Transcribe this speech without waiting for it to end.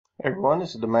Hey everyone,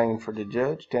 this is the main for the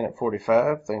judge, 10 at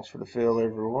 45. Thanks for the fill,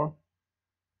 everyone.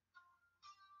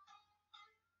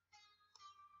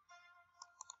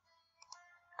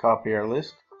 Copy our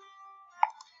list.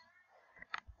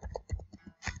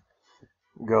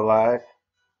 Go live.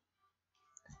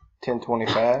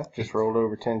 1025, just rolled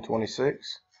over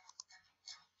 1026.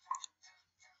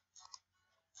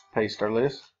 Paste our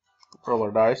list. Roll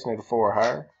our dice, need a 4 or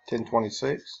higher.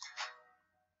 1026.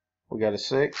 We got a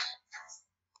 6.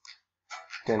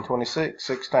 1026,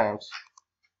 6 times.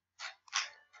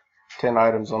 10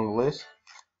 items on the list.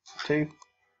 2,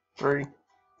 3,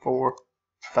 4,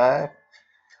 5.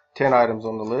 10 items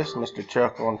on the list. Mr.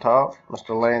 Chuck on top,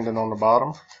 Mr. Landon on the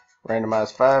bottom.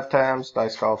 Randomized 5 times.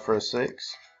 Dice called for a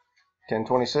 6.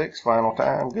 1026, final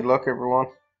time. Good luck, everyone.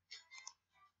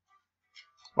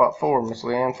 Spot 4, Miss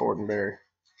Leanne Fortenberry.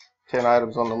 10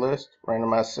 items on the list.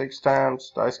 Randomized 6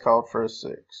 times. Dice called for a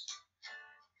 6.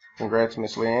 Congrats,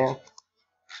 Miss Leanne.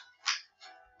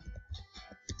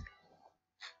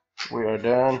 We are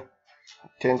done.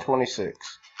 1026.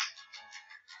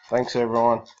 Thanks,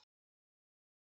 everyone.